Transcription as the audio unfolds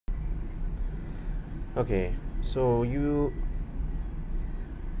Okay, so you're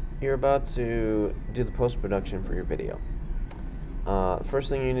about to do the post-production for your video. First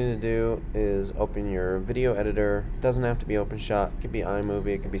thing you need to do is open your video editor. It doesn't have to be OpenShot. It could be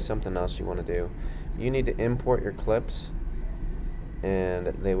iMovie. It could be something else you want to do. You need to import your clips, and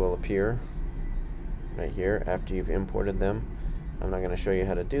they will appear right here after you've imported them. I'm not going to show you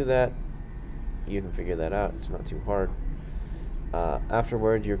how to do that. You can figure that out. It's not too hard.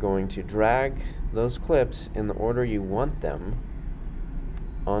 Afterward, you're going to drag those clips in the order you want them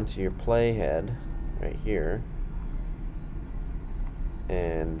onto your playhead right here,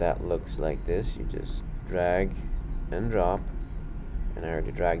 and that looks like this. You just drag and drop, and I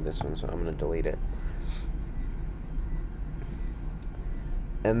already dragged this one, so I'm going to delete it.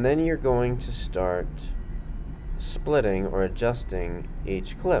 And then you're going to start splitting or adjusting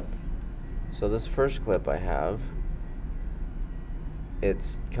each clip. So this first clip I have,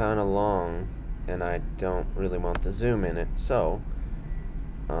 it's kind of long and I don't really want the zoom in it, so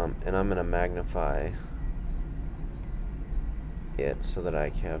and I'm gonna magnify it so that I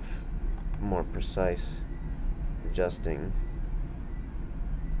have more precise adjusting.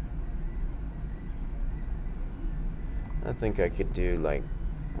 I think I could do like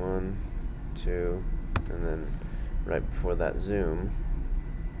 1, 2, and then right before that zoom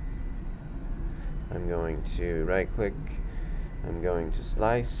I'm going to right click, I'm going to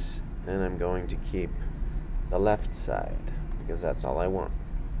slice, and I'm going to keep the left side because that's all I want.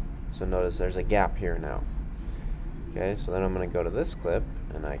 So notice there's a gap here now. Okay, so then I'm going to go to this clip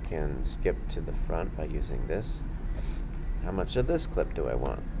and I can skip to the front by using this. How much of this clip do I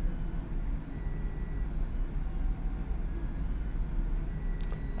want?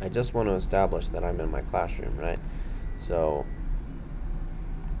 I just want to establish that I'm in my classroom, right? So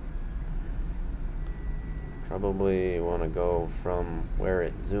probably want to go from where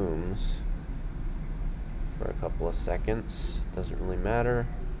it zooms for a couple of seconds. Doesn't really matter.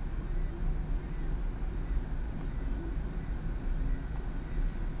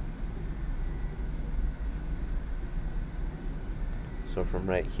 So from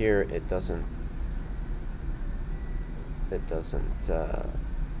right here, it doesn't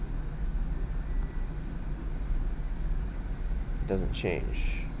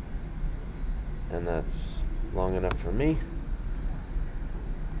change, and that's long enough for me.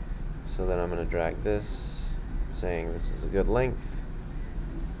 So then I'm going to drag this, saying this is a good length,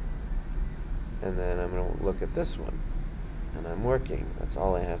 and then I'm going to look at this one, and I'm working. That's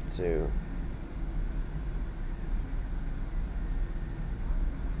all I have to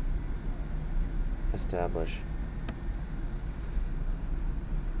establish.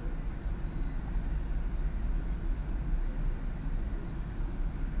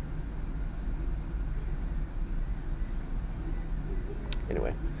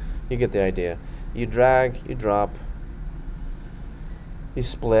 Anyway, you get the idea. You drag, you drop, you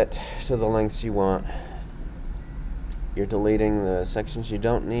split to the lengths you want. You're deleting the sections you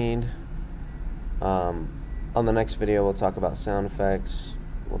don't need. On the next video, we'll talk about sound effects.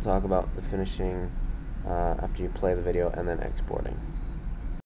 We'll talk about the finishing after you play the video, and then exporting.